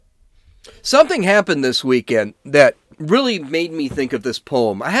Something happened this weekend that really made me think of this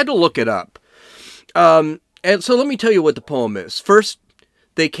poem. I had to look it up. And so let me tell you what the poem is. First,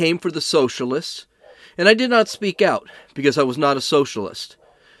 they came for the socialists, and I did not speak out because I was not a socialist.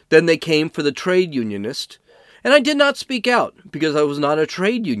 Then they came for the trade unionist, and I did not speak out because I was not a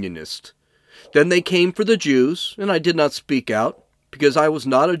trade unionist. Then they came for the Jews, and I did not speak out because I was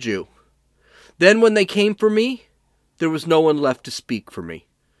not a Jew. Then when they came for me, there was no one left to speak for me.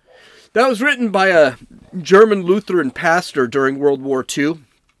 That was written by a German Lutheran pastor during World War II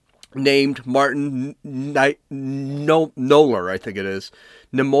named Martin Noller, I think it is.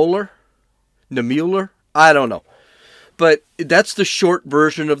 Niemöller? I don't know. But that's the short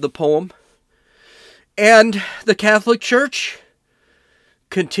version of the poem. And the Catholic Church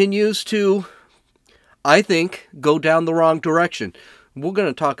continues to, I think, go down the wrong direction. We're going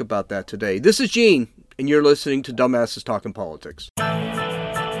to talk about that today. This is Gene, and you're listening to Dumbasses Talking Politics.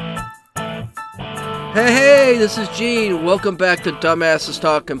 Hey, this is Gene. Welcome back to Dumbasses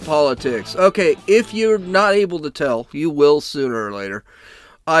Talking Politics. Okay, if you're not able to tell, you will sooner or later.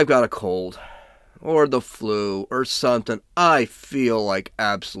 I've got a cold, or the flu, or something. I feel like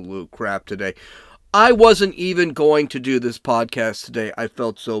absolute crap today. I wasn't even going to do this podcast today. I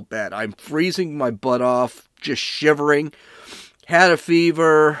felt so bad. I'm freezing my butt off, just shivering. Had a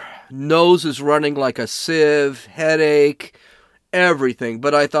fever, nose is running like a sieve, headache, everything.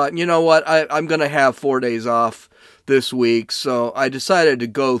 But I thought, you know what, I'm going to have 4 days off this week, so I decided to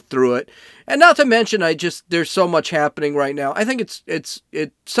go through it. And not to mention, there's so much happening right now. I think it's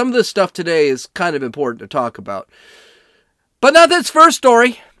some of this stuff today is kind of important to talk about. But not this first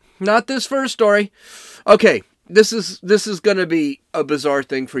story. Okay, this is going to be a bizarre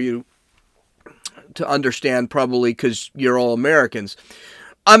thing for you to understand, probably because you're all Americans.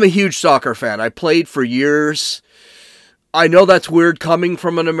 I'm a huge soccer fan. I played for years. I know that's weird coming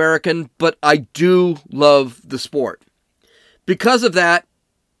from an American, but I do love the sport. Because of that,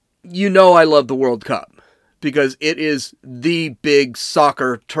 you know I love the World Cup, because it is the big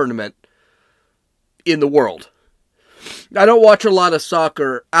soccer tournament in the world. I don't watch a lot of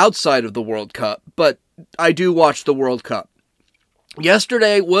soccer outside of the World Cup, but I do watch the World Cup.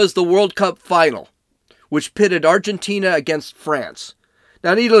 Yesterday was the World Cup final, which pitted Argentina against France.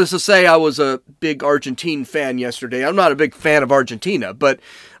 Now, needless to say, I was a big Argentine fan yesterday. I'm not a big fan of Argentina, but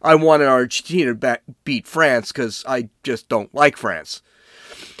I wanted Argentina to beat France because I just don't like France.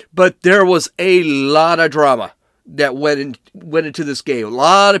 But there was a lot of drama that went into this game. A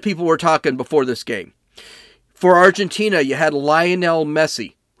lot of people were talking before this game. For Argentina, you had Lionel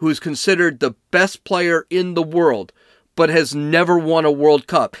Messi, who is considered the best player in the world, but has never won a World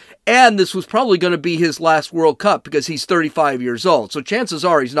Cup. And this was probably going to be his last World Cup because he's 35 years old. So chances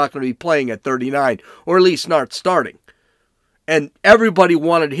are he's not going to be playing at 39, or at least not starting. And everybody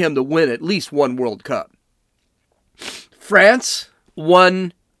wanted him to win at least one World Cup. France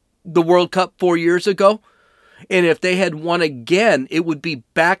won the World Cup 4 years ago. And if they had won again, it would be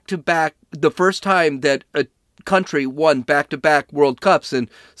back-to-back, the first time that a country won back-to-back World Cups in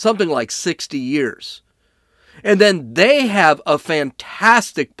something like 60 years. And then they have a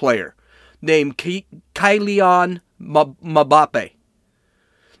fantastic player named Kylian Mbappe.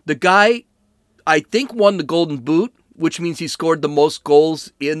 The guy, I think, won the Golden Boot, which means he scored the most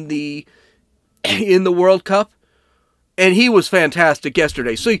goals in the World Cup. And he was fantastic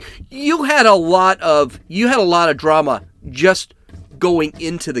yesterday. So you had a lot of drama just going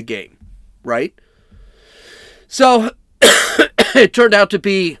into the game, right? So it turned out to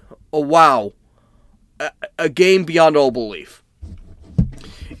be a game beyond all belief.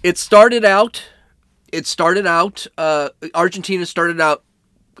 Argentina started out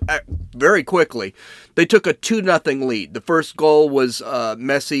very quickly. They took a 2-0 lead. The first goal was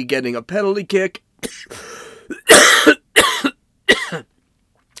Messi getting a penalty kick.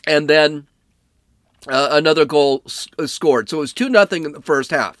 And then another goal scored. So it was 2-0 in the first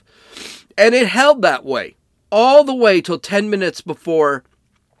half. And it held that way all the way till 10 minutes before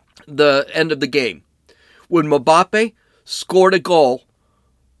the end of the game, when Mbappe scored a goal,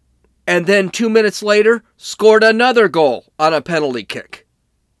 and then 2 minutes later scored another goal on a penalty kick.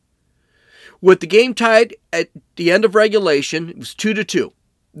 With the game tied at the end of regulation, it was 2-2.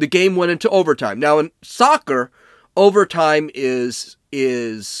 The game went into overtime. Now in soccer, overtime is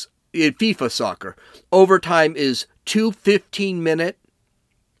in FIFA soccer. Overtime is 2 15-minute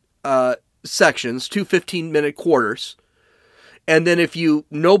sections, 2 15-minute quarters. And then if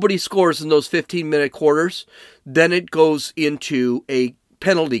nobody scores in those 15-minute quarters, then it goes into a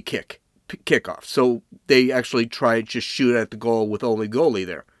penalty kickoff. So they actually try to just shoot at the goal with only goalie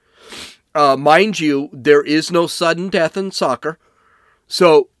there. Mind you, there is no sudden death in soccer.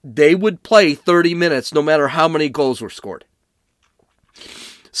 So they would play 30 minutes no matter how many goals were scored.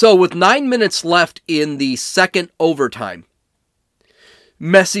 So with 9 minutes left in the second overtime,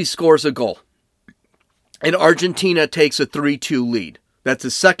 Messi scores a goal. And Argentina takes a 3-2 lead. That's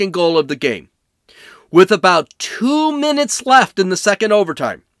the second goal of the game. With about 2 minutes left in the second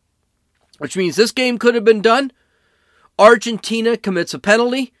overtime, which means this game could have been done, Argentina commits a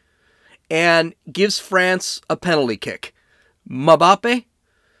penalty and gives France a penalty kick. Mbappe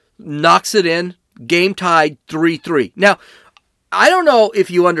knocks it in, game tied 3-3. Now, I don't know if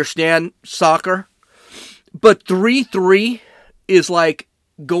you understand soccer, but 3-3 is like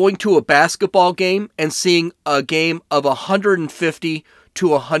going to a basketball game and seeing a game of 150 to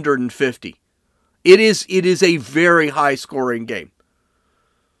 150. It is a very high scoring game.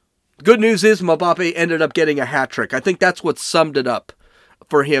 Good news is Mbappe ended up getting a hat trick. I think that's what summed it up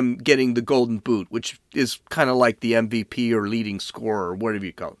for him getting the Golden Boot, which is kind of like the MVP or leading scorer or whatever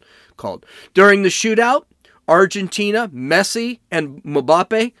you called. During the shootout, Argentina, Messi, and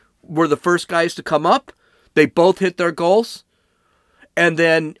Mbappe were the first guys to come up. They both hit their goals. And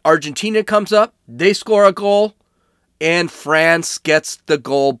then Argentina comes up, they score a goal, and France gets the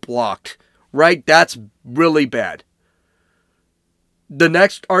goal blocked. Right? That's really bad. The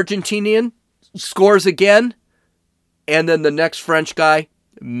next Argentinian scores again, and then the next French guy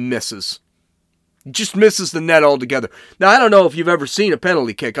misses. Just misses the net altogether. Now, I don't know if you've ever seen a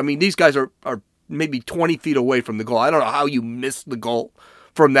penalty kick. I mean, these guys are maybe 20 feet away from the goal. I don't know how you miss the goal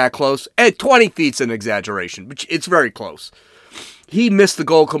from that close. 20 feet's an exaggeration, but it's very close. He missed the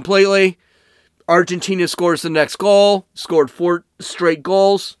goal completely. Argentina scores the next goal. Scored 4 straight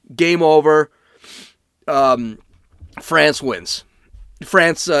goals. Game over. France wins.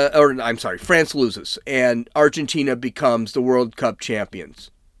 France loses. And Argentina becomes the World Cup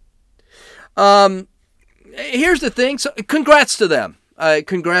champions. Here's the thing. So, congrats to them.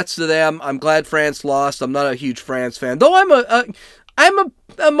 I'm glad France lost. I'm not a huge France fan. Though I'm a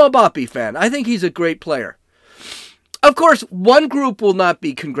Mbappe fan. I think he's a great player. Of course, one group will not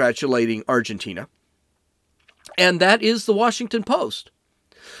be congratulating Argentina, and that is the Washington Post.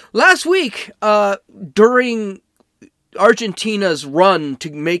 Last week, during Argentina's run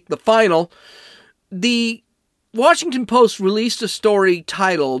to make the final, the Washington Post released a story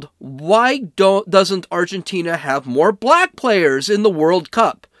titled, "Why Doesn't Argentina Have More Black Players in the World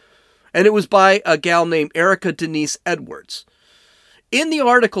Cup?" And it was by a gal named Erica Denise Edwards. In the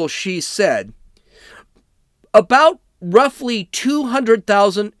article, she said, about roughly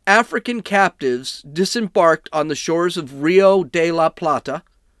 200,000 African captives disembarked on the shores of Rio de la Plata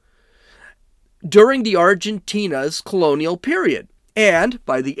during the Argentina's colonial period. And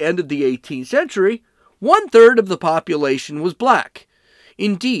by the end of the 18th century, 1/3 of the population was black.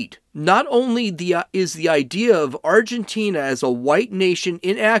 Indeed, not only is the idea of Argentina as a white nation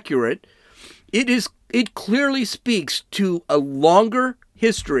inaccurate, it clearly speaks to a longer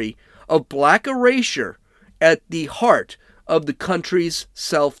history of black erasure at the heart of the country's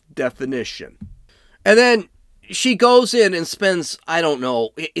self-definition. And then she goes in and spends, I don't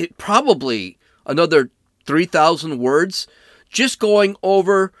know, it probably another 3,000 words just going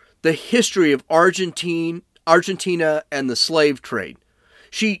over the history of Argentina and the slave trade.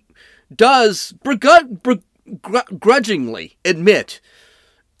 She does grudgingly admit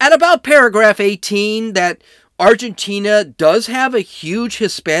at about paragraph 18 that Argentina does have a huge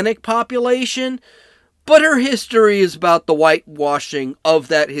Hispanic population, but her history is about the whitewashing of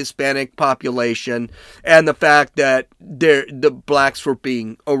that Hispanic population and the fact that the blacks were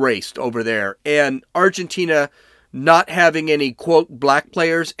being erased over there. And Argentina not having any, quote, black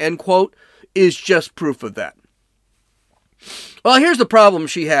players, end quote, is just proof of that. Well, here's the problem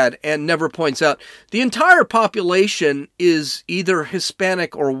she had and never points out. The entire population is either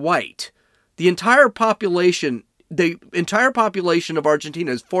Hispanic or white. The entire population of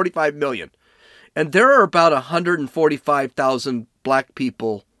Argentina is 45 million. And there are about 145,000 black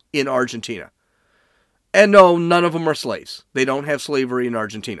people in Argentina. And no, none of them are slaves. They don't have slavery in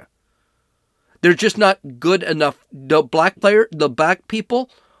Argentina. They're just not good enough. The black people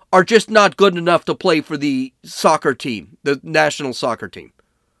are just not good enough to play for the soccer team, the national soccer team.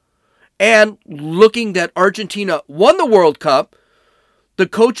 And looking that Argentina won the World Cup, the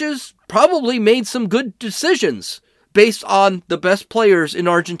coaches probably made some good decisions based on the best players in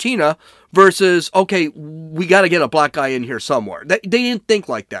Argentina versus, okay, we got to get a black guy in here somewhere. They didn't think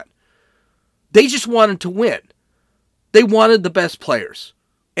like that. They just wanted to win. They wanted the best players.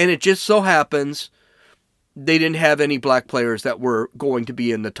 And it just so happens they didn't have any black players that were going to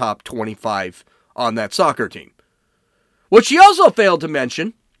be in the top 25 on that soccer team. What she also failed to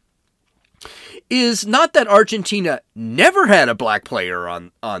mention is not that Argentina never had a black player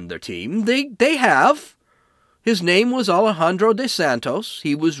on their team. They have. His name was Alejandro de Santos.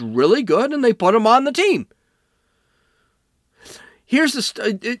 He was really good, and they put him on the team. Here's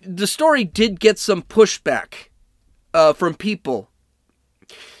the story did get some pushback from people.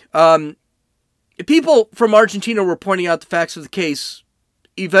 People from Argentina were pointing out the facts of the case.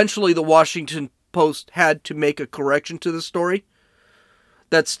 Eventually, the Washington Post had to make a correction to the story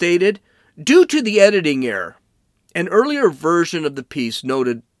that stated, due to the editing error, an earlier version of the piece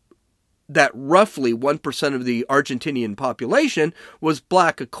noted that roughly 1% of the Argentinian population was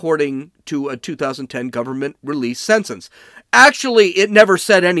black according to a 2010 government released census. Actually, it never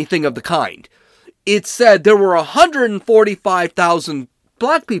said anything of the kind. It said there were 145,000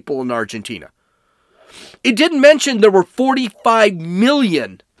 black people in Argentina. It didn't mention there were 45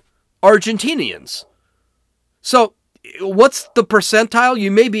 million Argentinians. So, what's the percentile?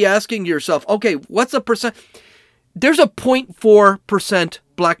 You may be asking yourself, okay, what's the percent? There's a 0.4%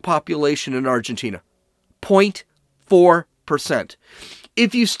 black population in Argentina. 0.4%.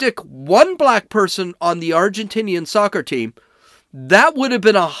 If you stick one black person on the Argentinian soccer team, that would have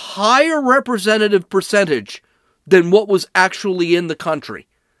been a higher representative percentage than what was actually in the country.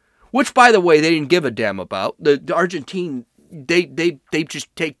 Which, by the way, they didn't give a damn about. The Argentine, they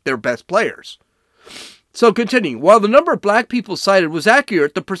just take their best players. So continuing, while the number of black people cited was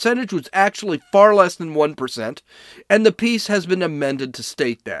accurate, the percentage was actually far less than 1%, and the piece has been amended to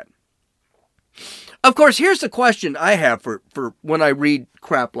state that. Of course, here's the question I have for when I read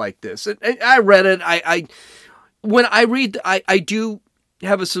crap like this. And I read it. When I read, I do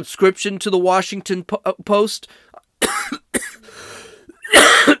have a subscription to the Washington Post.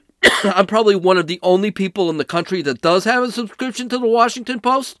 I'm probably one of the only people in the country that does have a subscription to the Washington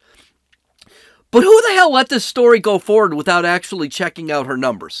Post. But who the hell let this story go forward without actually checking out her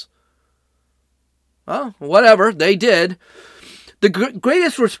numbers? Well, whatever, they did. The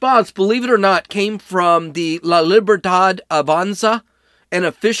greatest response, believe it or not, came from the La Libertad Avanza, an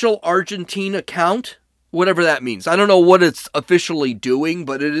official Argentine account, whatever that means. I don't know what it's officially doing,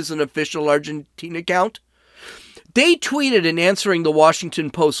 but it is an official Argentine account. They tweeted in answering the Washington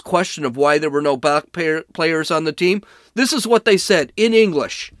Post question of why there were no black players on the team. This is what they said in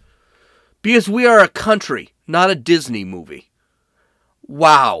English. Because we are a country, not a Disney movie.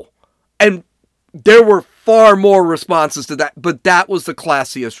 Wow. And there were far more responses to that, but that was the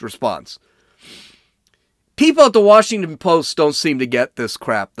classiest response. People at the Washington Post don't seem to get this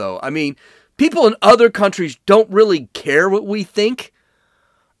crap, though. I mean, people in other countries don't really care what we think,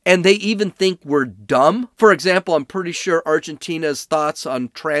 and they even think we're dumb. For example, I'm pretty sure Argentina's thoughts on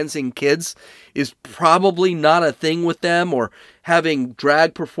transing kids is probably not a thing with them, or having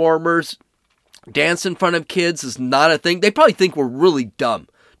drag performers dance in front of kids is not a thing. They probably think we're really dumb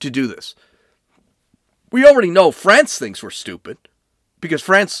to do this. We already know France thinks we're stupid, because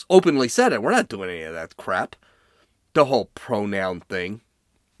France openly said it. We're not doing any of that crap. The whole pronoun thing.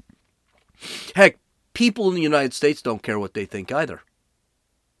 Heck, people in the United States don't care what they think either.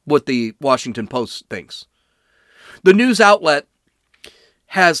 What the Washington Post thinks. The news outlet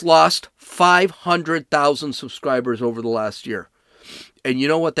has lost 500,000 subscribers over the last year. And you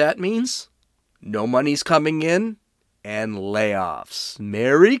know what that means? No money's coming in and layoffs.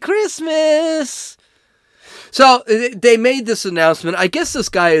 Merry Christmas! So they made this announcement. I guess this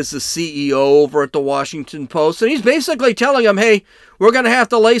guy is the CEO over at the Washington Post, and he's basically telling them, hey, we're going to have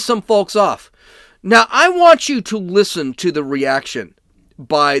to lay some folks off. Now, I want you to listen to the reaction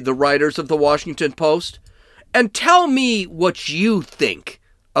by the writers of the Washington Post and tell me what you think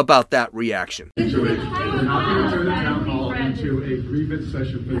about that reaction. We're not going to turn the town hall into a grievance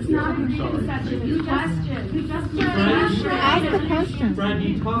session for the board. I'm sorry. Ask the question. Brad,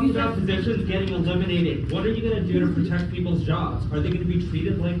 you talked about positions getting eliminated. What are you going to do to protect people's jobs? Are they going to be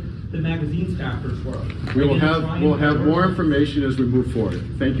treated like the magazine staffers were? We'll have more information as we move forward.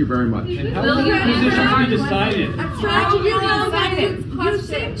 Thank you very much. And how will your position be decided? You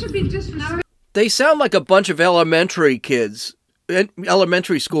seem to be disrespectful. They sound like a bunch of elementary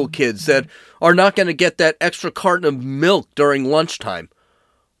school kids that are not going to get that extra carton of milk during lunchtime.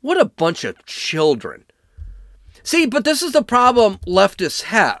 What a bunch of children. See, but this is the problem leftists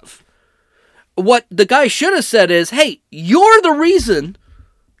have. What the guy should have said is, hey, you're the reason.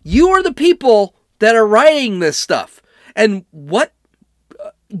 You are the people that are writing this stuff. And what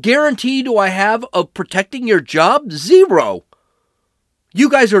guarantee do I have of protecting your job? Zero. You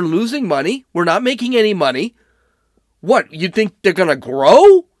guys are losing money. We're not making any money. What, you think they're going to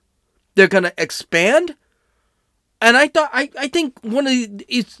grow? They're going to expand? And I think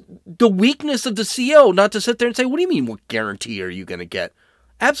it's the weakness of the CEO not to sit there and say, what do you mean, what guarantee are you going to get?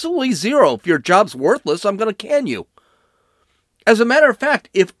 Absolutely zero. If your job's worthless, I'm going to can you. As a matter of fact,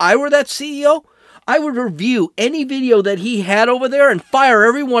 if I were that CEO, I would review any video that he had over there and fire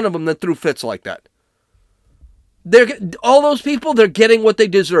every one of them that threw fits like that. All those people, they're getting what they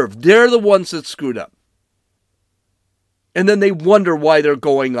deserve. They're the ones that screwed up. And then they wonder why they're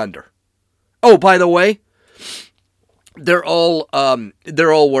going under. Oh, by the way, they're all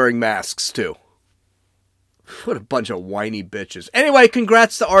wearing masks too. What a bunch of whiny bitches. Anyway,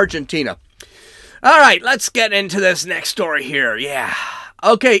 congrats to Argentina. All right, let's get into this next story here. Yeah.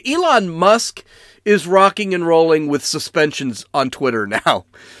 Okay, Elon Musk is rocking and rolling with suspensions on Twitter now.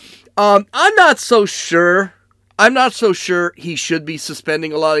 I'm not so sure. I'm not so sure he should be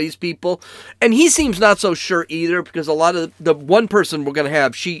suspending a lot of these people. And he seems not so sure either, because a lot of the one person we're going to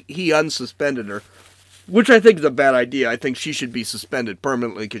have, he unsuspended her, which I think is a bad idea. I think she should be suspended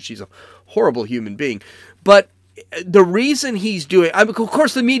permanently because she's a horrible human being. But the reason he's doing, of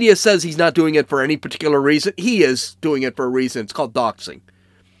course the media says he's not doing it for any particular reason. He is doing it for a reason. It's called doxing.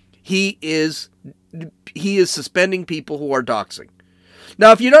 He is suspending people who are doxing.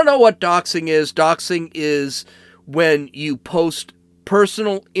 Now, if you don't know what doxing is when you post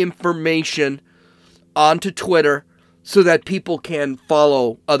personal information onto Twitter so that people can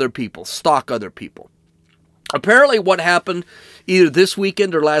follow other people, stalk other people. Apparently what happened either this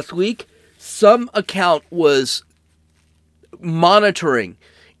weekend or last week, some account was monitoring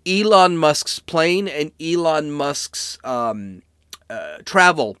Elon Musk's plane and Elon Musk's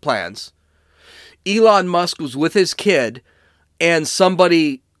travel plans. Elon Musk was with his kid, and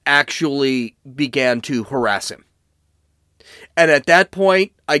somebody actually began to harass him. And at that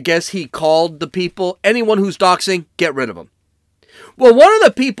point, I guess he called the people, anyone who's doxing, get rid of them. Well, one of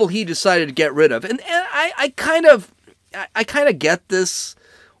the people he decided to get rid of, and I kind of get this,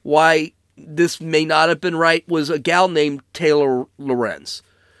 why this may not have been right, was a gal named Taylor Lorenz.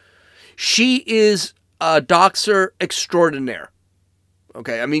 She is a doxer extraordinaire.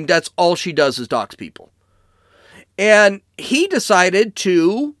 Okay, I mean, that's all she does is dox people. And he decided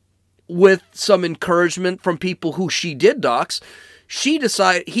to, with some encouragement from people who she did dox, he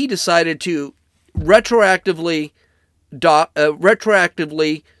decided to retroactively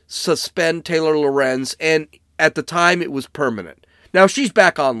suspend Taylor Lorenz, and at the time it was permanent. Now she's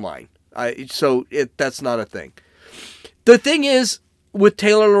back online, so that's not a thing. The thing is with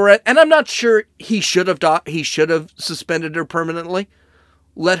Taylor Lorenz, and I'm not sure he should have suspended her permanently.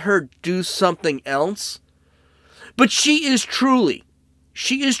 Let her do something else. But she is truly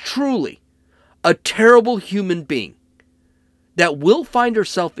a terrible human being that will find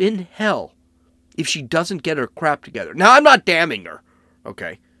herself in hell if she doesn't get her crap together. Now, I'm not damning her,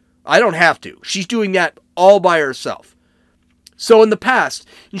 okay? I don't have to. She's doing that all by herself. So in the past,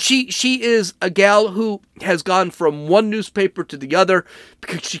 she is a gal who has gone from one newspaper to the other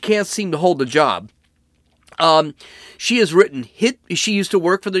because she can't seem to hold a job. She has written she used to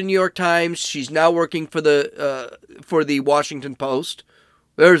work for the New York Times. She's now working for the Washington Post.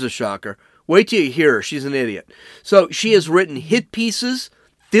 There's a shocker. Wait till you hear her. She's an idiot. So she has written hit pieces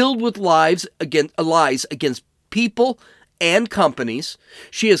filled with lies against people and companies.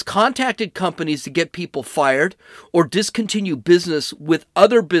 She has contacted companies to get people fired or discontinue business with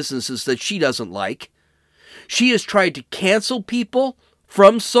other businesses that she doesn't like. She has tried to cancel people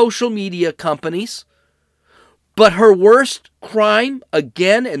from social media companies. But her worst crime,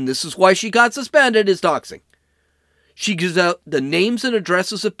 again, and this is why she got suspended, is doxing. She gives out the names and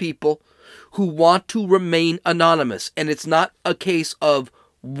addresses of people who want to remain anonymous. And it's not a case of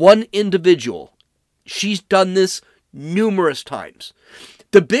one individual. She's done this numerous times.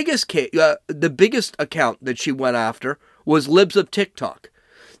 The biggest account that she went after was Libs of TikTok.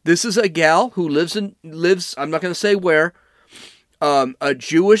 This is a gal who lives, I'm not going to say where, a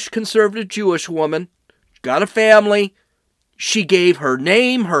conservative Jewish woman, got a family. She gave her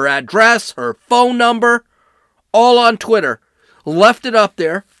name, her address, her phone number, all on Twitter. Left it up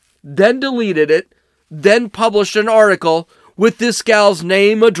there, then deleted it, then published an article with this gal's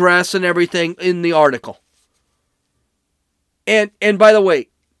name, address, and everything in the article. And by the way,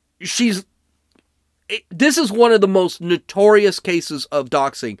 this is one of the most notorious cases of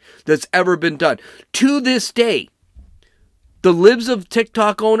doxing that's ever been done. To this day, the Libs of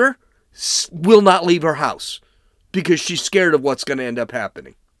TikTok owner will not leave her house because she's scared of what's going to end up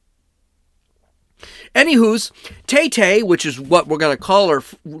happening. Anywho's, Tay-Tay, which is what we're going to call her,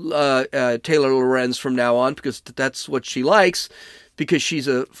 Taylor Lorenz from now on, because that's what she likes, because she's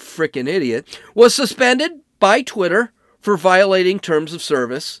a frickin' idiot, was suspended by Twitter for violating terms of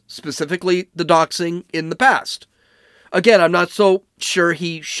service, specifically the doxing in the past. Again, I'm not so sure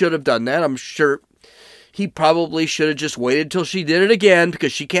he should have done that. I'm sure He probably should have just waited till she did it again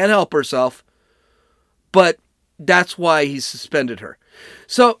because she can't help herself. But that's why he suspended her.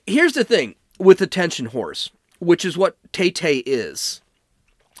 So here's the thing with attention whores, which is what Tay-Tay is.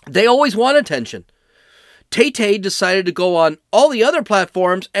 They always want attention. Tay-Tay decided to go on all the other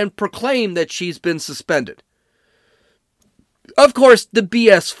platforms and proclaim that she's been suspended. Of course, the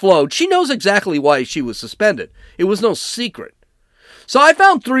BS flowed. She knows exactly why she was suspended. It was no secret. So I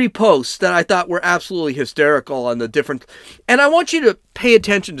found 3 posts that I thought were absolutely hysterical on the different... And I want you to pay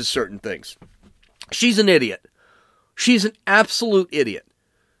attention to certain things. She's an idiot. She's an absolute idiot.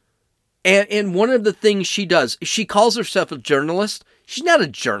 And one of the things she does, she calls herself a journalist. She's not a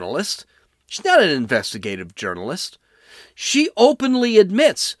journalist. She's not an investigative journalist. She openly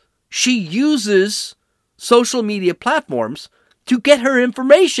admits she uses social media platforms to get her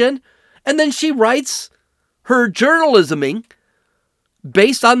information, and then she writes her journalisming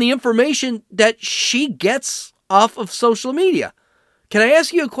based on the information that she gets off of social media. Can I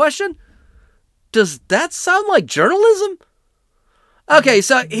ask you a question? Does that sound like journalism? Okay,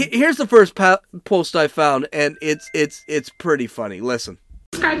 so here's the first post I found, and it's pretty funny. Listen.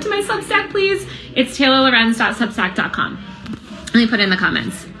 Subscribe to my Substack, please. It's taylorlorenz.substack.com. Let me put it in the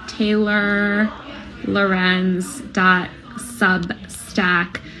comments.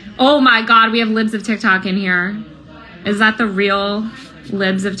 taylorlorenz.substack. Oh my God, we have Libs of TikTok in here. Is that the real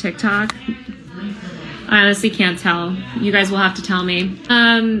Libs of TikTok? I honestly can't tell. You guys will have to tell me.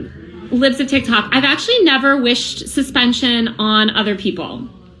 Libs of TikTok. I've actually never wished suspension on other people.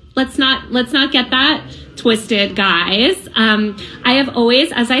 Let's not get that twisted, guys. I have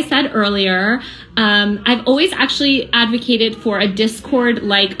always, as I said earlier, I've always actually advocated for a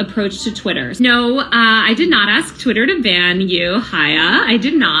Discord-like approach to Twitter. No, I did not ask Twitter to ban you, Haya. I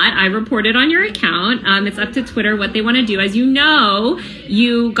did not. I reported on your account. It's up to Twitter what they want to do. As you know,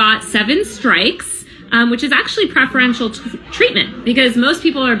 you got 7 strikes. Which is actually preferential treatment because most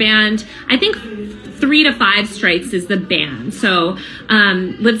people are banned. I think 3 to 5 strikes is the ban. So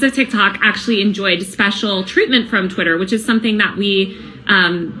Libs of TikTok actually enjoyed special treatment from Twitter, which is something that we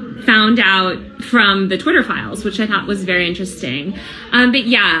found out from the Twitter files, which I thought was very interesting. But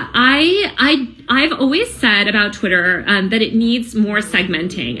yeah, I've always said about Twitter that it needs more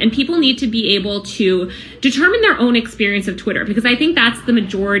segmenting, and people need to be able to determine their own experience of Twitter, because I think that's the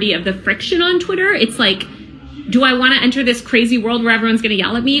majority of the friction on Twitter. It's like, do I want to enter this crazy world where everyone's going to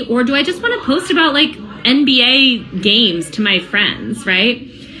yell at me, or do I just want to post about like NBA games to my friends, right?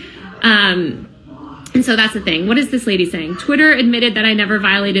 And so that's the thing. What is this lady saying? Twitter admitted that I never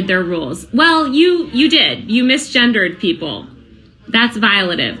violated their rules. Well, you did. You misgendered people. That's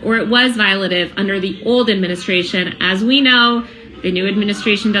violative, or it was violative under the old administration. As we know, the new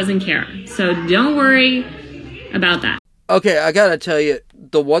administration doesn't care. So don't worry about that. Okay, I gotta tell you,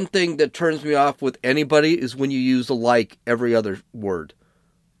 the one thing that turns me off with anybody is when you use a like every other word.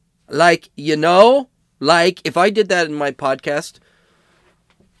 Like, like, if I did that in my podcast,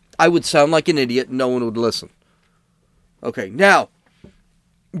 I would sound like an idiot and no one would listen. Okay, now,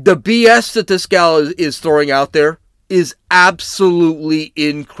 the BS that this gal is throwing out there is absolutely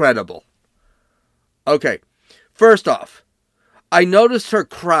incredible. Okay, first off, I noticed her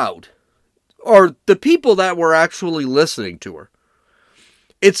crowd, or the people that were actually listening to her.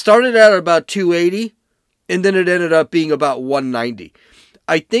 It started at about 280, and then it ended up being about 190.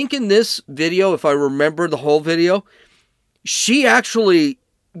 I think in this video, if I remember the whole video, she actually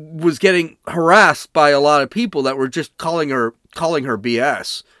was getting harassed by a lot of people that were just calling her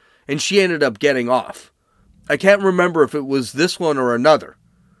BS, and she ended up getting off. I can't remember if it was this one or another.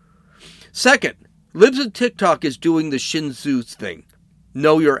 Second, Libs of TikTok is doing the Shinzu thing.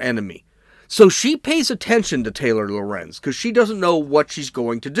 Know your enemy. So she pays attention to Taylor Lorenz because she doesn't know what she's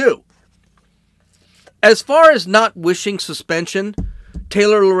going to do. As far as not wishing suspension,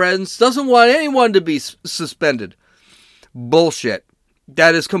 Taylor Lorenz doesn't want anyone to be suspended. Bullshit.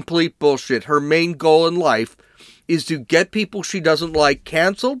 That is complete bullshit. Her main goal in life is to get people she doesn't like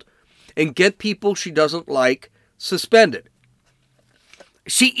canceled and get people she doesn't like suspended.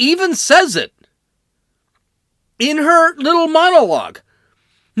 She even says it in her little monologue.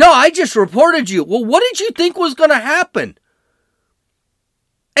 No, I just reported you. Well, what did you think was going to happen?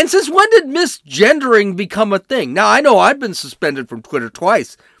 And since when did misgendering become a thing? Now, I know I've been suspended from Twitter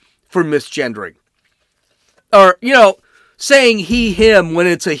twice for misgendering. Or, saying he, him when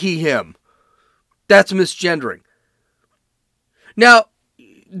it's a he, him. That's misgendering. Now,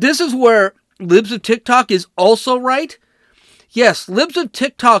 this is where Libs of TikTok is also right. Yes, Libs of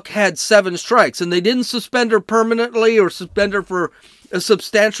TikTok had 7 strikes, and they didn't suspend her permanently or suspend her for a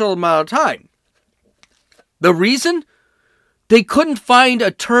substantial amount of time. The reason? They couldn't find a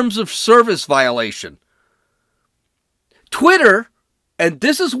terms of service violation. Twitter, and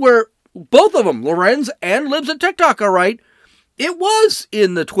this is where both of them, Lorenz and Libs of TikTok, are right. It was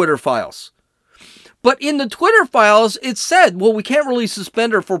in the Twitter files. But in the Twitter files, it said, well, we can't really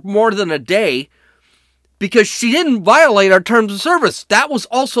suspend her for more than a day because she didn't violate our terms of service. That was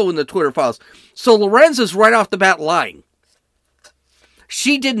also in the Twitter files. So Lorenz is right off the bat lying.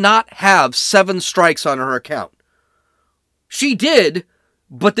 She did not have 7 strikes on her account. She did,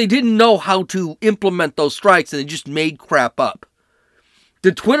 but they didn't know how to implement those strikes and they just made crap up.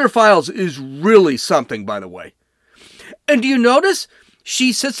 The Twitter files is really something, by the way. And do you notice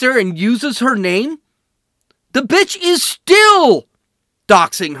she sits there and uses her name? The bitch is still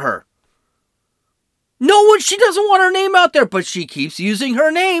doxing her. No one, she doesn't want her name out there, but she keeps using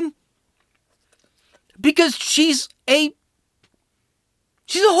her name. Because she's a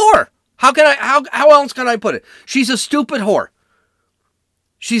whore. How else can I put it? She's a stupid whore.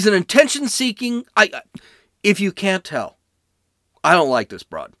 She's an attention-seeking, if you can't tell, I don't like this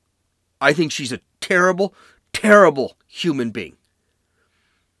broad. I think she's a terrible, terrible human being.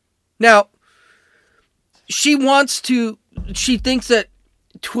 Now, she thinks that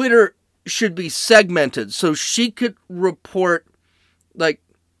Twitter should be segmented so she could report like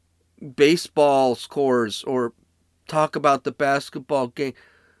baseball scores or talk about the basketball game.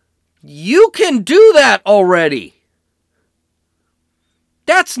 You can do that already.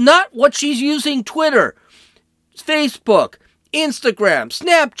 That's not what she's using Twitter, Facebook, Instagram,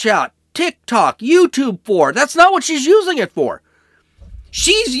 Snapchat, TikTok, YouTube for. That's not what she's using it for.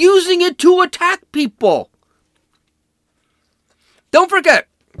 She's using it to attack people. Don't forget,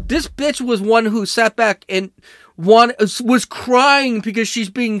 this bitch was one who sat back and was crying because she's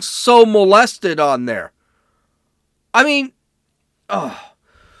being so molested on there. I mean,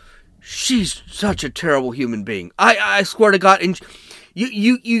 she's such a terrible human being. I swear to God, and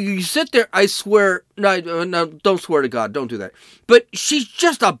you sit there, I swear, no, don't swear to God, don't do that. But she's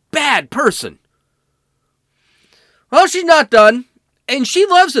just a bad person. Well, she's not done, and she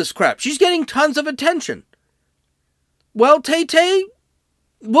loves this crap. She's getting tons of attention. Well, Tay-Tay,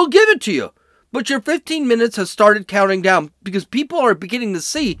 we'll give it to you. But your 15 minutes has started counting down because people are beginning to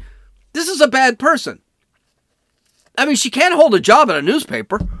see this is a bad person. I mean, she can't hold a job at a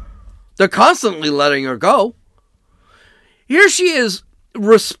newspaper. They're constantly letting her go. Here she is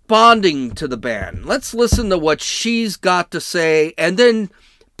responding to the ban. Let's listen to what she's got to say and then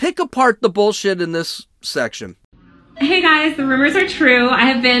pick apart the bullshit in this section. Hey guys, the rumors are true. I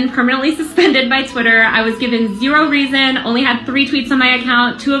have been permanently suspended by Twitter. I was given 0 reason, only had 3 tweets on my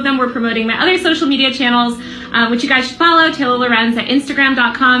account. 2 of them were promoting my other social media channels, which you guys should follow. Taylor Lorenz at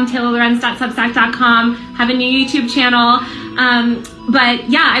Instagram.com, taylorlorenz.substack.com, have a new YouTube channel. But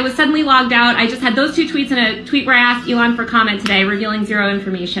yeah, I was suddenly logged out. I just had those 2 tweets and a tweet where I asked Elon for comment today, revealing 0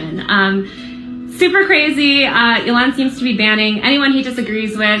 information. Super crazy. Elon seems to be banning anyone he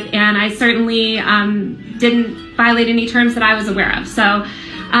disagrees with, and I certainly didn't violate any terms that I was aware of. So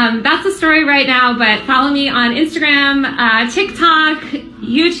that's the story right now, but follow me on Instagram, TikTok,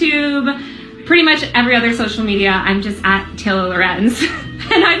 YouTube, pretty much every other social media. I'm just at Taylor Lorenz.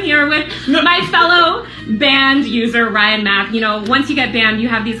 And I'm here with my fellow banned user, Ryan Mack. You know, once you get banned, you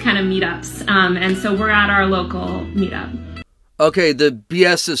have these kind of meetups. And so we're at our local meetup. Okay, the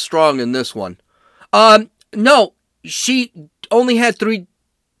BS is strong in this one. No, she only had 3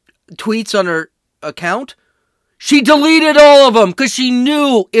 tweets on her account. She deleted all of them because she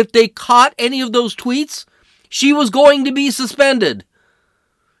knew if they caught any of those tweets, she was going to be suspended.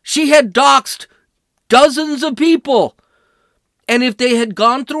 She had doxed dozens of people. And if they had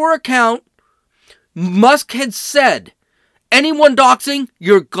gone through her account, Musk had said, anyone doxing,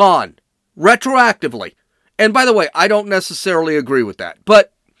 you're gone. Retroactively. And by the way, I don't necessarily agree with that.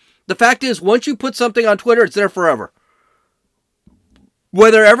 But the fact is, once you put something on Twitter, it's there forever.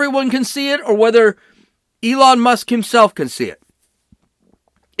 Whether everyone can see it or whether Elon Musk himself can see it.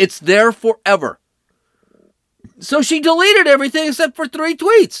 It's there forever. So she deleted everything except for 3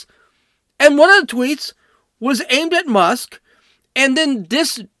 tweets. And one of the tweets was aimed at Musk. And then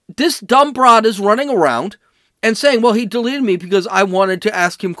this dumb broad is running around and saying, well, he deleted me because I wanted to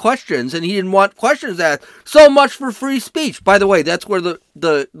ask him questions and he didn't want questions asked. So much for free speech. By the way, that's where the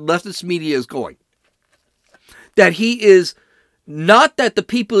leftist media is going. That he is, not that the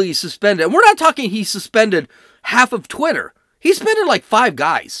people he suspended, and we're not talking he suspended half of Twitter. He suspended like 5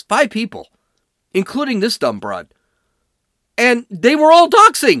 guys, 5 people, including this dumb broad. And they were all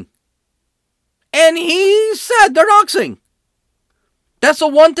doxing. And he said they're doxing. That's the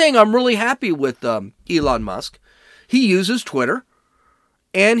one thing I'm really happy with Elon Musk. He uses Twitter,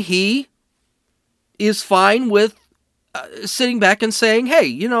 and he is fine with sitting back and saying, hey,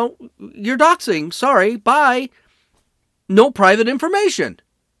 you know, you're doxing. Sorry, bye. no private information.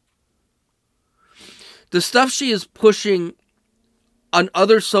 The stuff she is pushing on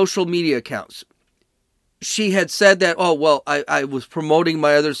other social media accounts. She had said that, oh, well, I was promoting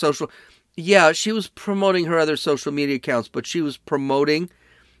my other social... Yeah, she was promoting her other social media accounts, but she was promoting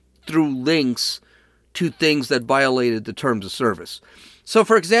through links to things that violated the terms of service. So,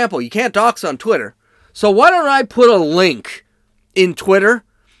 for example, you can't dox on Twitter. So why don't I put a link in Twitter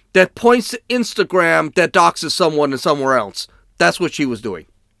that points to Instagram that doxes someone somewhere else? That's what she was doing.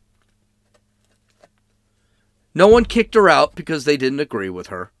 No one kicked her out because they didn't agree with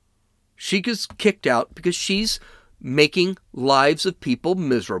her. She gets kicked out because she's making lives of people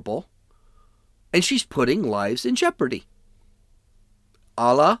miserable. And she's putting lives in jeopardy.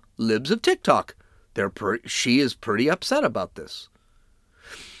 A la libs of TikTok. She is pretty upset about this.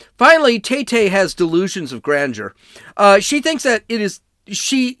 Finally, Tay-Tay has delusions of grandeur. She thinks that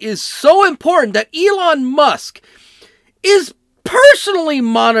she is so important that Elon Musk is personally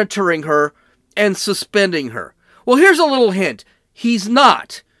monitoring her and suspending her. Well, here's a little hint. He's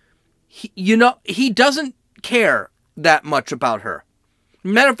not. He doesn't care that much about her.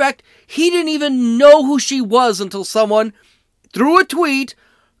 Matter of fact, he didn't even know who she was until someone, through a tweet,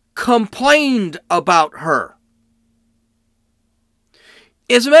 complained about her.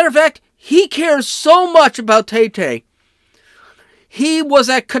 As a matter of fact, he cares so much about Tay-Tay. He was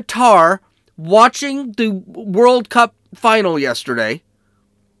at Qatar watching the World Cup final yesterday,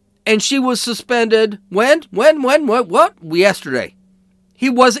 and she was suspended when? What? Yesterday.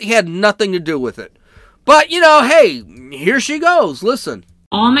 He had nothing to do with it. But, hey, here she goes. Listen.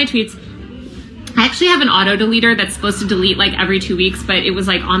 All my tweets, I actually have an auto deleter that's supposed to delete like every 2 weeks, but it was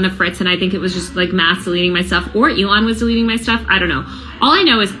like on the fritz, and I think it was just like mass deleting my stuff, or Elon was deleting my stuff. I don't know. All I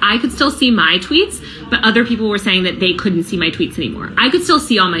know is I could still see my tweets, but other people were saying that they couldn't see my tweets anymore. I could still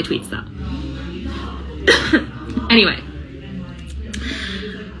see all my tweets though. Anyway,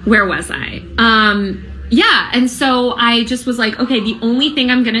 where was I? Yeah, and so I just was like, okay, the only thing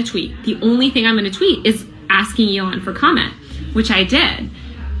I'm going to tweet is asking Elon for comment, which I did.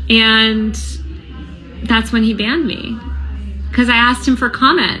 And that's when he banned me. Because I asked him for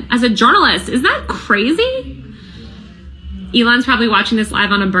comment as a journalist. Is that crazy? Elon's probably watching this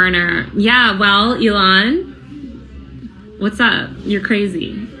live on a burner. Yeah, well, Elon, what's up? You're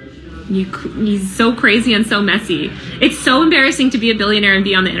crazy. He's so crazy and so messy. It's so embarrassing to be a billionaire and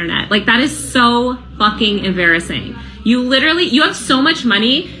be on the internet. Like, that is so fucking embarrassing. You have so much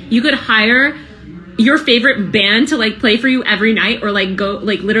money, you could hire your favorite band to like play for you every night, or like go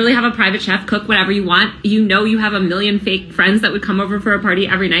like literally have a private chef cook whatever you want. You have a million fake friends that would come over for a party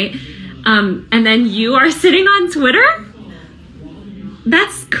every night. And then you are sitting on Twitter?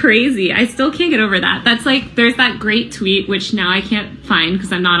 That's crazy. I still can't get over that. That's like, there's that great tweet, which now I can't find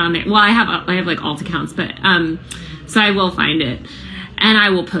because I'm not on there. Well, I have like alt accounts, but so I will find it and I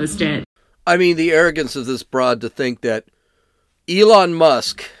will post it. I mean, the arrogance of this broad to think that Elon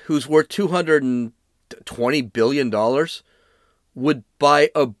Musk, who's worth $220 billion, would buy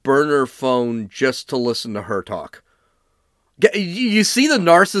a burner phone just to listen to her talk. You see the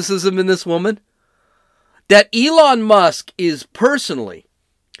narcissism in this woman? That Elon Musk is personally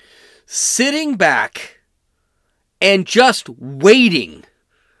sitting back and just waiting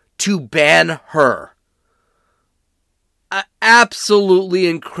to ban her. Absolutely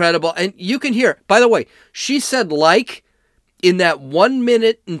incredible. And you can hear, by the way, she said like in that 1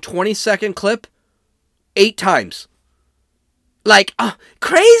 minute and 20-second clip 8 times. Like, oh,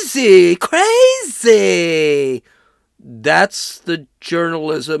 crazy. That's the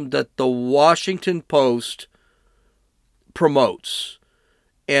journalism that the Washington Post promotes.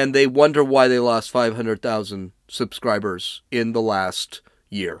 And they wonder why they lost 500,000 subscribers in the last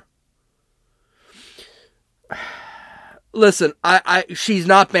year. Listen, she's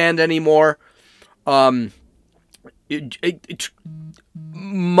not banned anymore.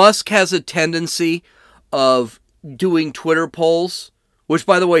 Musk has a tendency of doing Twitter polls, which,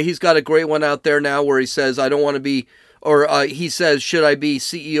 by the way, he's got a great one out there now where he says, I don't want to be, or he says, should I be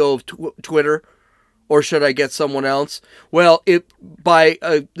CEO of Twitter or should I get someone else? Well, by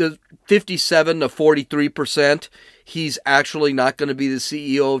the 57 to 43%, he's actually not going to be the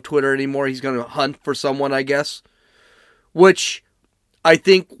CEO of Twitter anymore. He's going to hunt for someone, I guess, which I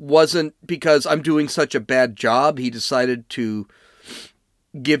think wasn't because I'm doing such a bad job. He decided to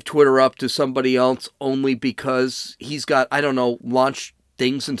give Twitter up to somebody else only because he's got, I don't know, launched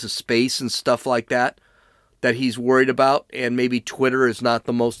things into space and stuff like that he's worried about, and maybe Twitter is not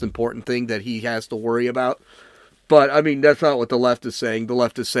the most important thing that he has to worry about. But, I mean, that's not what the left is saying. The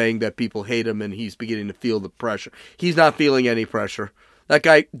left is saying that people hate him and he's beginning to feel the pressure. He's not feeling any pressure. That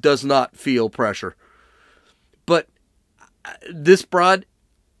guy does not feel pressure. But this broad,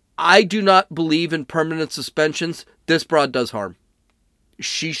 I do not believe in permanent suspensions. This broad does harm.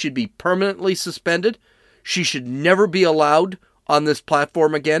 She should be permanently suspended. She should never be allowed on this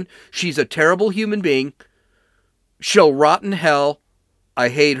platform again. She's a terrible human being. She'll rot in hell. I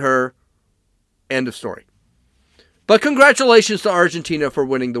hate her. End of story. But congratulations to Argentina for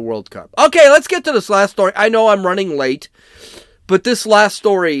winning the World Cup. Okay, let's get to this last story. I know I'm running late, but this last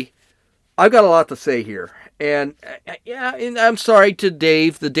story, I've got a lot to say here. And yeah, and I'm sorry to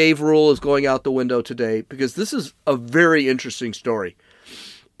Dave. The Dave rule is going out the window today because this is a very interesting story.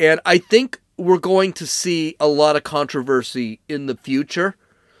 And I think we're going to see a lot of controversy in the future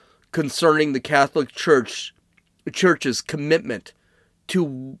concerning the Catholic Church's commitment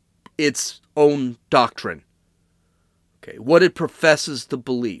to its own doctrine. Okay, what it professes to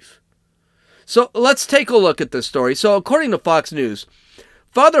believe. So let's take a look at this story. So according to Fox News,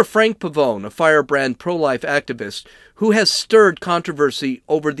 Father Frank Pavone, a firebrand pro-life activist who has stirred controversy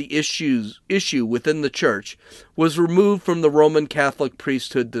over the issue within the church, was removed from the Roman Catholic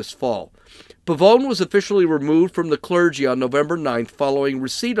priesthood this fall. Pavone was officially removed from the clergy on November 9th following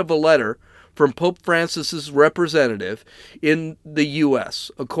receipt of a letter from Pope Francis's representative in the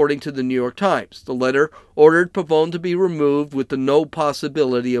U.S., according to the New York Times. The letter ordered Pavone to be removed with no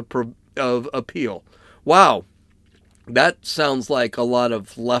possibility of appeal. Wow, that sounds like a lot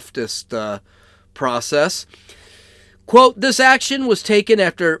of leftist process. Quote, this action was taken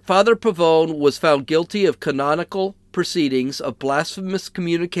after Father Pavone was found guilty of canonical proceedings of blasphemous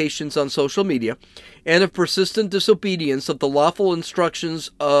communications on social media and of persistent disobedience of the lawful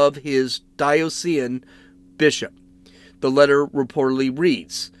instructions of his diocesan bishop. The letter reportedly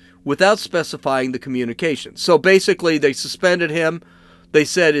reads, without specifying the communication. So basically they suspended him. They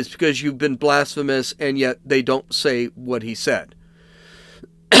said it's because you've been blasphemous, and yet they don't say what he said.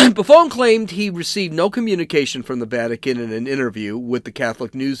 Pavone claimed he received no communication from the Vatican in an interview with the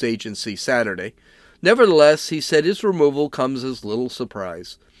Catholic news agency Saturday. Nevertheless, he said his removal comes as little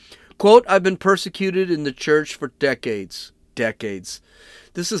surprise. Quote, I've been persecuted in the church for decades. Decades.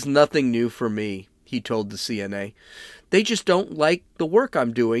 This is nothing new for me, he told the CNA. They just don't like the work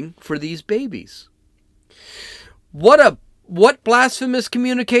I'm doing for these babies. What blasphemous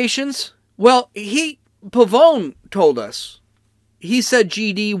communications? Well, Pavone told us. He said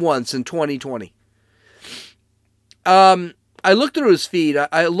GD once in 2020. I looked through his feed.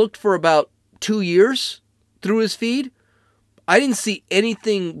 I looked for about 2 years through his feed. I didn't see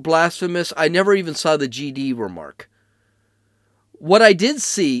anything blasphemous. I never even saw the GD remark. What I did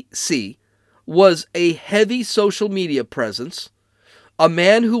see was a heavy social media presence, a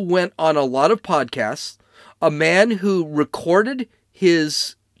man who went on a lot of podcasts, a man who recorded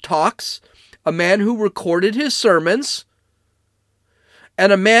his talks, a man who recorded his sermons,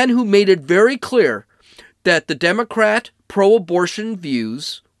 and a man who made it very clear that the Democrat pro-abortion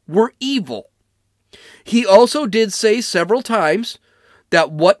views were evil. He also did say several times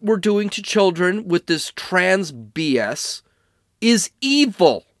that what we're doing to children with this trans BS is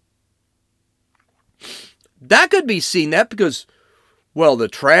evil. That could be seen because, well, the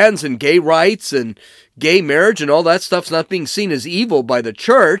trans and gay rights and gay marriage and all that stuff's not being seen as evil by the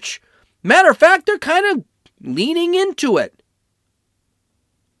church. Matter of fact, they're kind of leaning into it.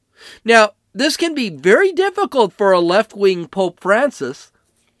 Now, this can be very difficult for a left-wing Pope Francis,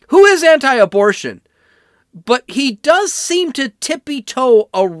 who is anti-abortion, but he does seem to tippy-toe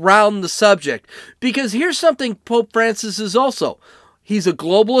around the subject, because here's something Pope Francis is also. He's a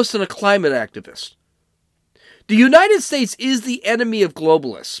globalist and a climate activist. The United States is the enemy of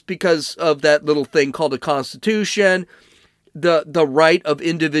globalists because of that little thing called the Constitution, the right of the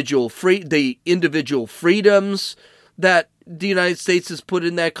individual freedoms that the United States has put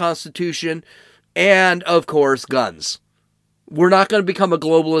in that Constitution, and, of course, guns. We're not going to become a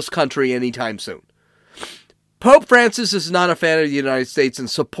globalist country anytime soon. Pope Francis is not a fan of the United States and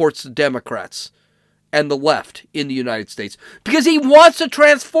supports the Democrats and the left in the United States because he wants the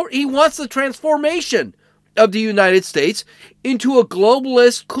transformation of the United States into a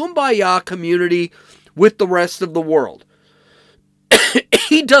globalist kumbaya community with the rest of the world.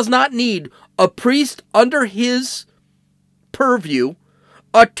 He does not need a priest under his purview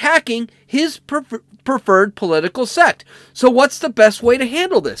attacking his preferred political sect. So what's the best way to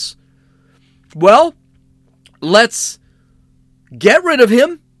handle this? Well, let's get rid of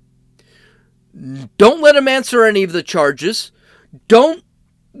him. Don't let him answer any of the charges. Don't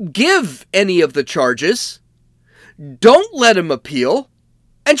give any of the charges. Don't let him appeal.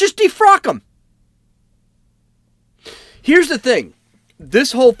 And just defrock him. Here's the thing.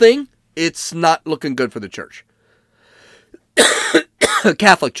 This whole thing, it's not looking good for the church.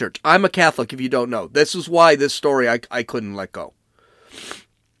 Catholic Church. I'm a Catholic, if you don't know. This is why this story I couldn't let go.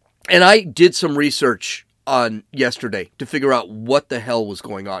 And I did some research on yesterday to figure out what the hell was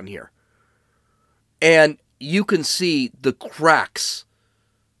going on here. And you can see the cracks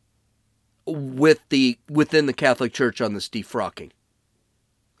within the Catholic Church on this defrocking.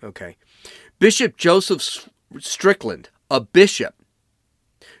 Okay. Bishop Joseph Strickland, a bishop,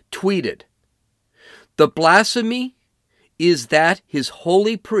 tweeted, "The blasphemy is that this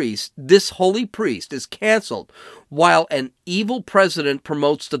holy priest is canceled while an evil president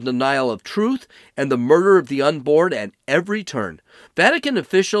promotes the denial of truth and the murder of the unborn at every turn. Vatican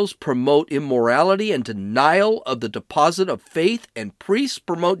officials promote immorality and denial of the deposit of faith, and priests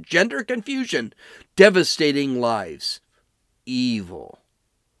promote gender confusion, devastating lives. Evil."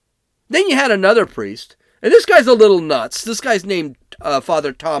 Then you had another priest, and this guy's a little nuts. This guy's named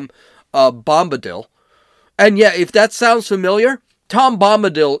Father Tom Bombadil. And yeah, if that sounds familiar, Tom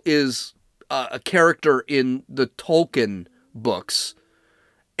Bombadil is a character in the Tolkien books.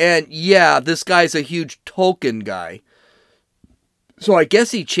 And yeah, this guy's a huge Tolkien guy. So I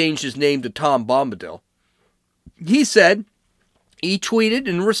guess he changed his name to Tom Bombadil. He tweeted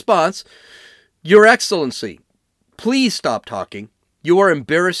in response, "Your Excellency, please stop talking. You are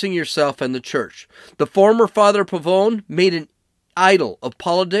embarrassing yourself and the church. The former Father Pavone made an idol of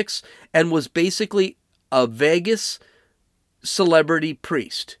politics and was basically a Vegas celebrity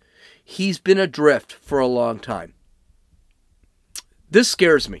priest. He's been adrift for a long time." This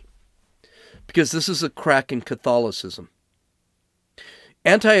scares me because this is a crack in Catholicism.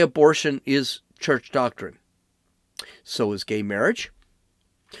 Anti-abortion is church doctrine. So is gay marriage.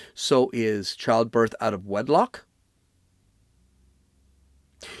 So is childbirth out of wedlock.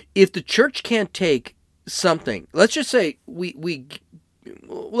 If the church can't take something, let's just say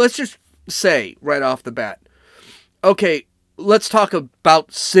let's just say right off the bat, okay, let's talk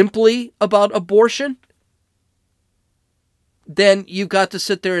simply about abortion. Then you've got to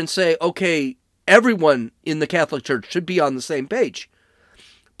sit there and say, okay, everyone in the Catholic Church should be on the same page.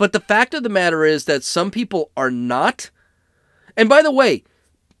 But the fact of the matter is that some people are not. And by the way,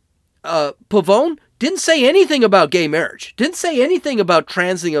 Pavone didn't say anything about gay marriage. Didn't say anything about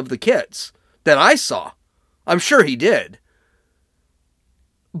transing of the kids that I saw. I'm sure he did.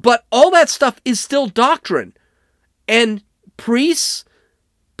 But all that stuff is still doctrine. And priests,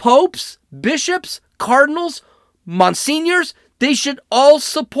 popes, bishops, cardinals, monsignors, they should all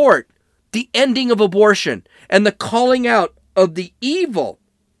support the ending of abortion and the calling out of the evil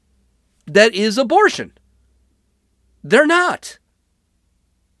that is abortion. They're not.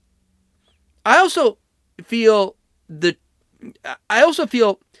 I also feel that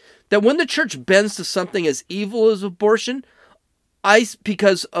when the church bends to something as evil as abortion,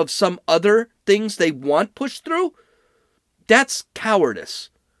 because of some other things they want pushed through, that's cowardice.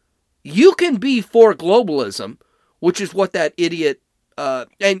 You can be for globalism, which is what that idiot,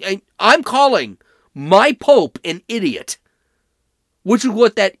 and I'm calling my Pope an idiot, which is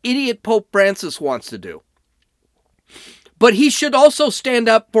what that idiot Pope Francis wants to do. But he should also stand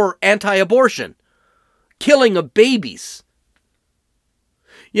up for anti-abortion, killing of babies.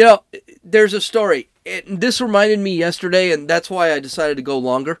 You know, there's a story. This reminded me yesterday, and that's why I decided to go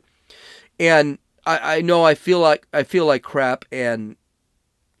longer. And I know I feel like crap, and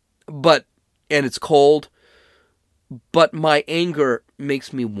it's cold, but my anger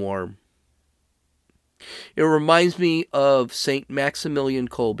makes me warm. It reminds me of St. Maximilian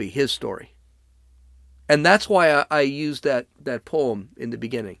Kolbe, his story. And that's why I used that poem in the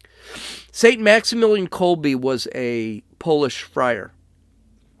beginning. St. Maximilian Kolbe was a Polish friar.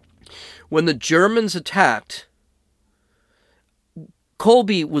 When the Germans attacked,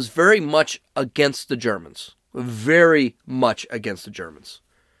 Kolbe was very much against the Germans. Very much against the Germans.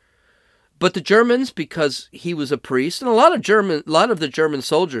 But the Germans, because he was a priest, and a lot of the German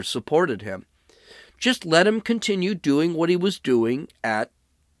soldiers supported him, just let him continue doing what he was doing at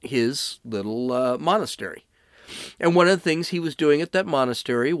his little monastery. And one of the things he was doing at that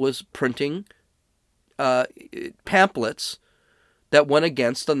monastery was printing pamphlets that went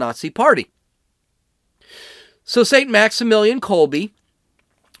against the Nazi Party. So St. Maximilian Kolbe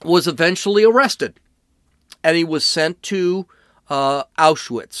was eventually arrested, and he was sent to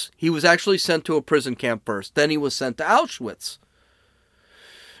Auschwitz. He was actually sent to a prison camp first, then he was sent to Auschwitz.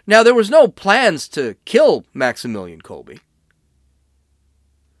 Now, there was no plans to kill Maximilian Kolbe,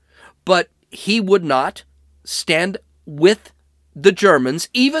 but he would not stand with the Germans,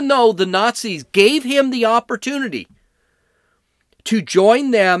 even though the Nazis gave him the opportunity to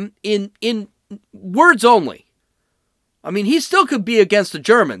join them in words only. I mean, he still could be against the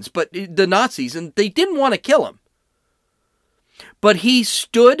Germans, but the Nazis, and they didn't want to kill him. But he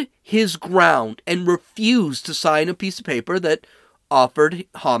stood his ground and refused to sign a piece of paper that offered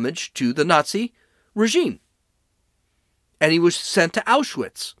homage to the Nazi regime. And he was sent to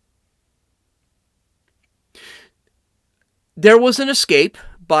Auschwitz. There was an escape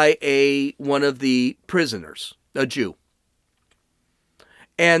by one of the prisoners, a Jew.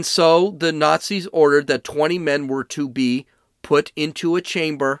 And so the Nazis ordered that 20 men were to be put into a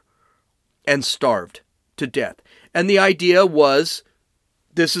chamber and starved to death. And the idea was,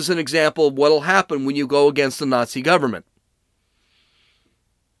 this is an example of what will happen when you go against the Nazi government.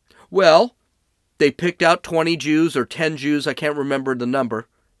 Well, they picked out 20 Jews or 10 Jews, I can't remember the number.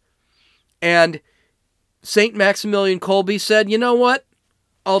 And St. Maximilian Kolbe said, you know what?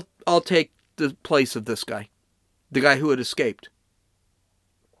 I'll take the place of this guy, the guy who had escaped.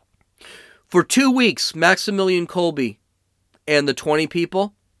 For 2 weeks, Maximilian Kolbe and the 20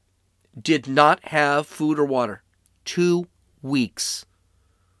 people did not have food or water. 2 weeks.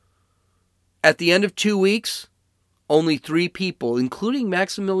 At the end of 2 weeks, only 3 people, including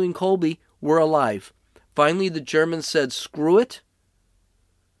Maximilian Kolbe, were alive. Finally, the Germans said, screw it.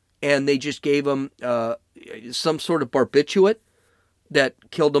 And they just gave them some sort of barbiturate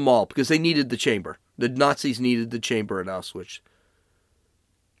that killed them all because they needed the chamber. The Nazis needed the chamber at Auschwitz.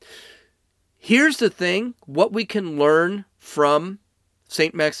 Here's the thing, what we can learn from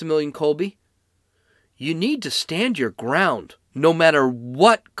St. Maximilian Kolbe. You need to stand your ground no matter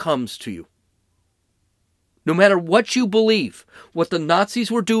what comes to you. No matter what you believe. What the Nazis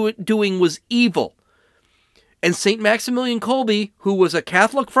were doing was evil. And St. Maximilian Kolbe, who was a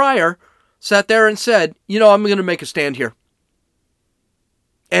Catholic friar, sat there and said, you know, I'm going to make a stand here.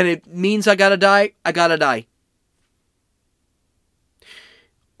 And it means I gotta die, I gotta die.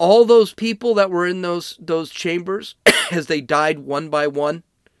 All those people that were in those chambers, as they died one by one,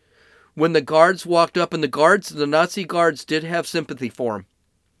 when the guards walked up, and the Nazi guards did have sympathy for him.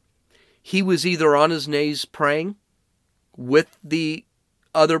 He was either on his knees praying with the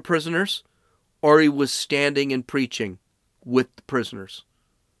other prisoners, or he was standing and preaching with the prisoners.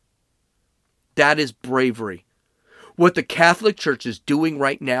 That is bravery. What the Catholic Church is doing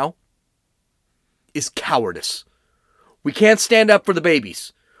right now is cowardice. We can't stand up for the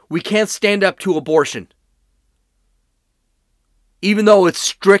babies. We can't stand up to abortion. Even though it's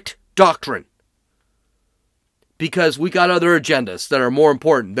strict doctrine. Because we got other agendas that are more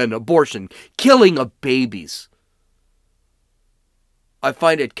important than abortion. Killing of babies. I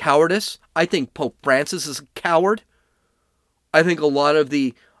find it cowardice. I think Pope Francis is a coward. I think a lot of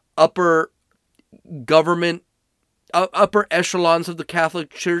the upper government, upper echelons of the Catholic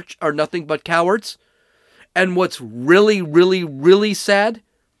Church are nothing but cowards. And what's really, really, really sad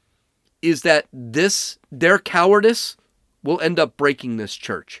is that their cowardice will end up breaking this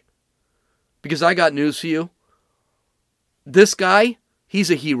church. Because I got news for you. This guy,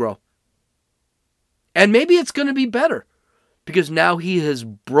 he's a hero. And maybe it's going to be better. Because now he has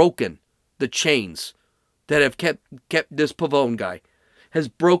broken the chains that have kept this Pavone guy. Has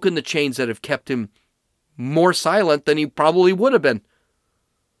broken the chains that have kept him more silent than he probably would have been.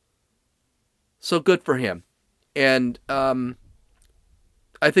 So good for him. And I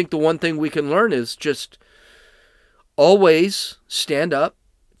think the one thing we can learn is just always stand up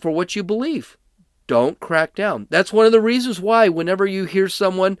for what you believe. Don't crack down. That's one of the reasons why whenever you hear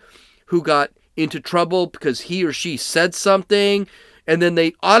someone who got into trouble because he or she said something and then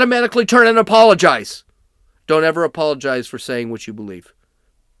they automatically turn and apologize. Don't ever apologize for saying what you believe.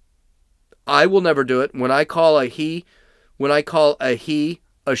 I will never do it. When I call a he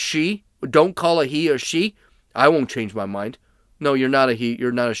a she, don't call a he a she, I won't change my mind. No, you're not a he,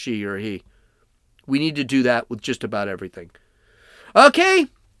 you're not a she, you're a he. We need to do that with just about everything. Okay.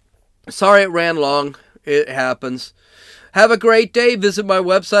 Sorry it ran long. It happens. Have a great day. Visit my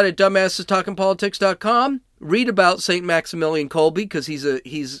website at dumbassestalkingpolitics.com. Read about St. Maximilian Kolbe because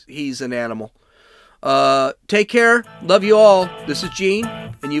he's an animal. Take care. Love you all. This is Gene,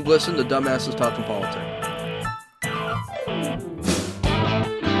 and you've listened to Dumbasses Talking Politics.